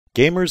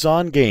Gamers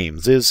on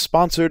Games is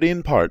sponsored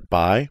in part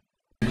by...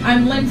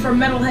 I'm Lynn from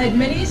Metalhead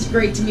Minis.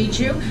 Great to meet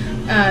you.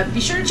 Be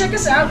sure to check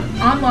us out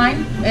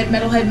online at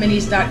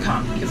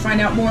metalheadminis.com. You can find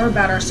out more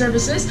about our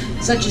services,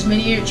 such as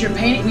miniature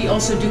painting. We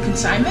also do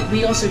consignment.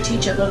 We also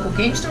teach at local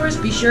game stores.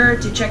 Be sure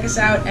to check us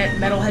out at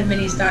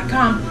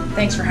metalheadminis.com.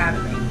 Thanks for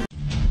having me.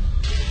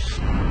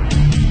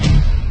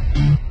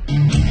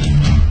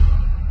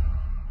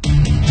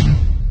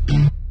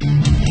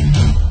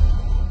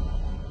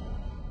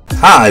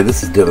 Hi,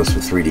 this is Dennis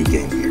with 3D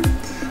Game Gear.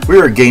 We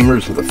are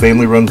gamers with a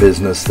family-run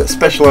business that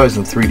specializes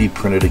in 3D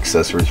printed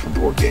accessories for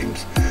board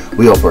games.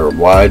 We offer a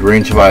wide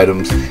range of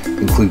items,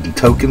 including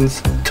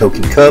tokens,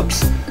 token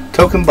cups,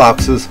 token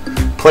boxes,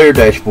 player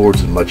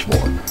dashboards, and much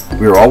more.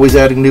 We are always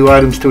adding new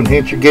items to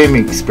enhance your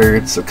gaming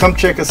experience, so come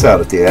check us out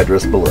at the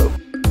address below.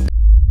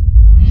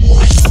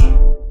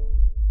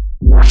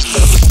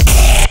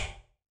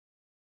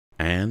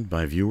 And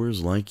by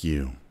viewers like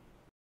you.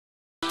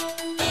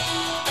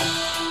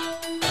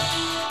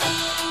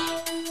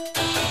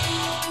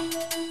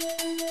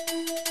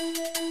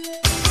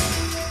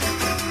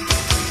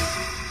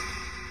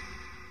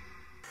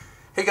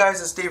 Hey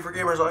guys, it's Dave for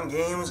Gamers on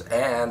Games,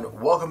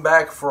 and welcome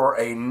back for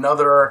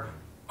another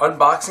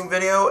unboxing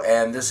video.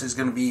 And this is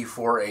going to be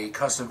for a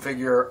custom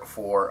figure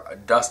for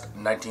Dust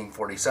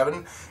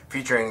 1947,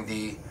 featuring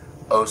the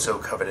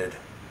oh-so-coveted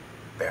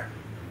bear.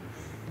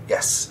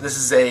 Yes, this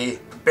is a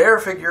bear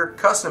figure,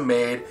 custom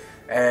made,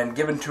 and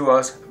given to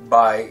us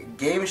by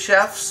Game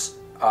Chefs,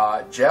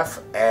 Jeff,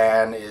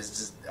 and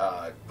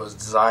was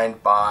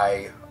designed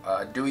by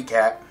Dewey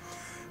Cat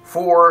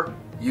for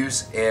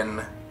use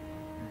in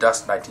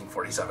Dust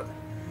 1947.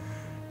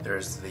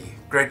 There's the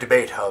great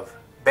debate of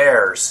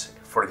bears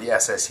for the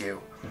SSU,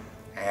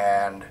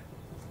 and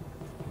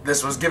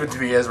this was given to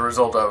me as a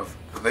result of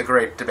the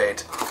great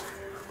debate.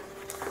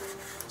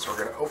 So we're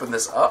going to open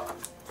this up.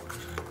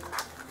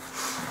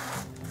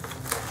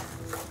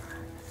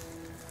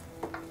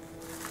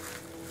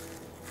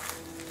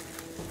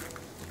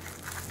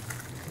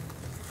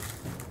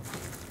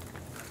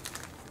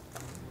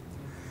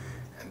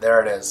 And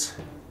there it is.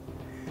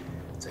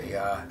 It's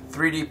a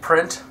 3D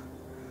print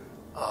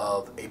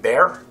of a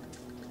bear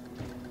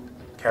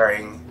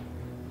carrying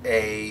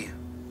a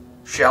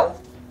shell.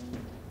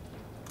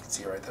 You can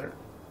see right there.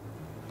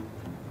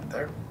 Right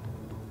there.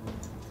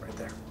 Right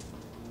there.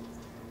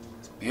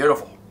 It's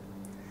beautiful.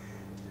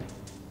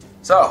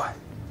 So,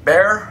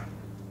 bear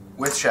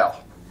with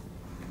shell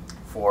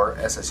for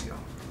SSU.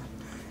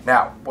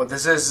 Now, what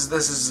this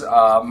is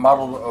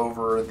modeled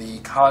over the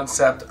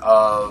concept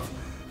of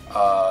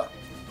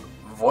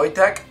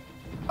Wojtek.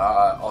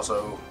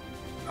 Also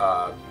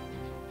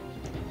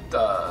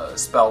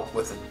spelled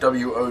with a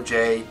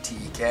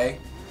WOJTEK,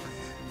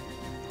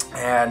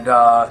 and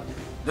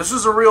this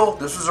was a real thing.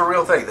 This is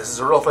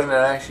a real thing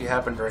that actually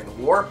happened during the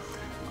war.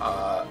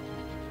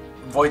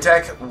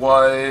 Wojtek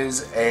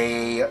was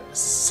a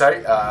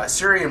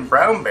Syrian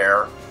brown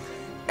bear,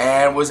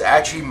 and was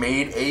actually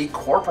made a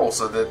corporal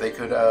so that they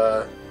could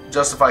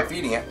justify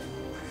feeding it,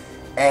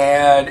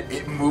 and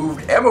it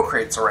moved ammo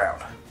crates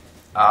around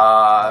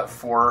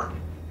for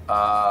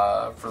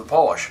the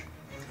Polish,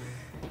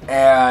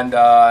 and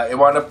it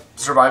wound up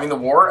surviving the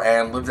war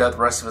and lived out the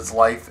rest of its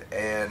life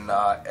in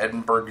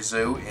Edinburgh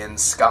Zoo in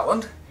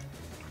Scotland.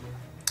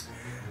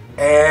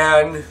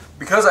 And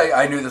because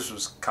I knew this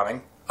was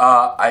coming,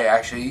 I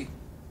actually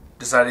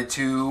decided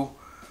to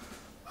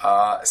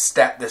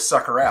stat this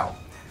sucker out.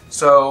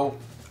 So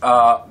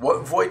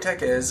what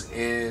Wojtek is,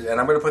 and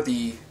I'm going to put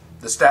the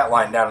stat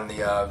line down in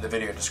the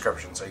video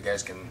description so you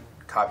guys can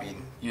copy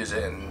and use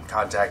it and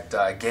contact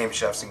Game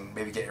Chefs and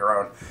maybe get your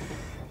own.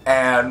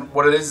 And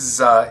what it is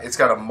it's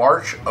got a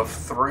march of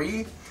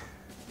 3,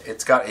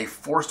 it's got a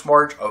forced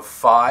march of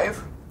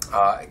 5,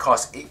 it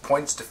costs 8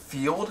 points to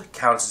field,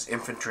 counts as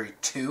infantry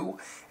 2,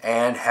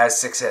 and has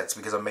 6 hits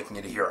because I'm making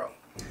it a hero.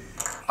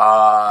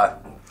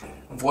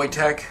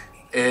 Wojtek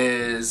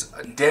is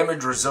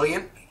damage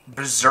resilient,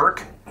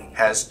 Berserk,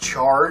 has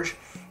charge,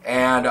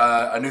 and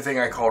a new thing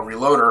I call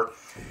reloader,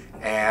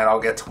 and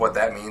I'll get to what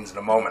that means in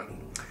a moment.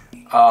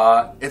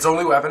 Its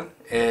only weapon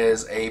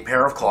is a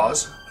pair of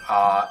claws.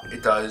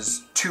 It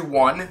does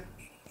 2-1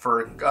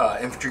 for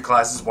infantry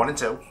classes 1 and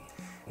 2,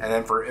 and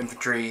then for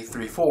infantry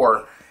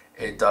 3-4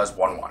 it does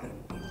 1-1.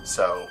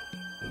 So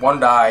 1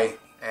 die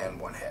and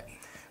 1 hit.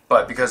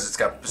 But because it's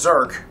got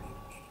Berserk,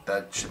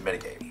 that should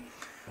mitigate.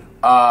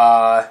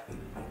 Reloader,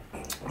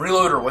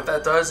 what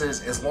that does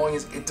is, as long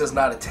as it does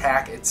not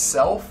attack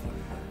itself,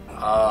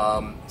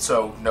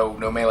 so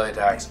no melee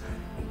attacks,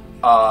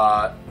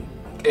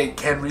 it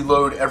can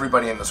reload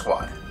everybody in the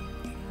squad.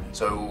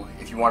 So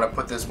if you want to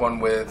put this one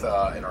with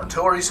an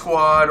artillery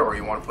squad, or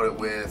you want to put it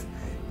with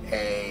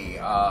a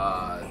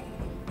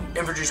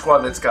infantry squad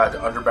that's got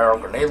underbarrel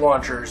grenade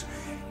launchers,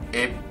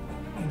 it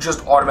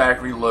just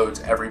automatically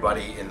reloads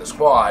everybody in the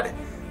squad.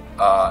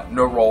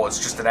 No roll, it's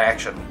just an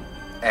action,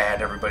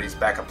 and everybody's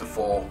back up to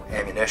full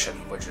ammunition,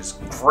 which is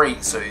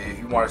great. So if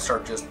you want to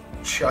start just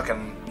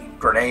chucking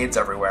grenades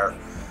everywhere,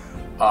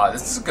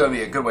 this is going to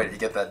be a good way to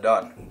get that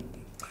done.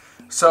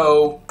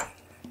 So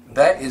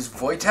that is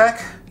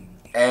Wojtek,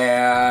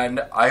 and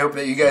I hope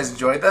that you guys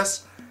enjoyed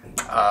this.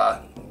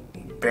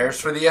 Bears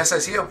for the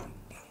SSU.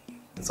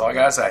 That's all I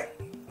gotta say.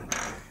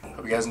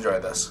 Hope you guys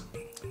enjoyed this.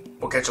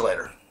 We'll catch you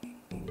later.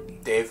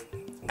 Dave,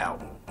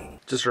 out.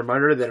 Just a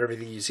reminder that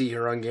everything you see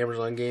here on Gamers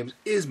on Games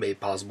is made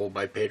possible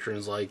by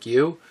patrons like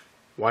you.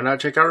 Why not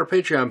check out our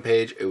Patreon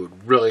page? It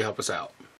would really help us out.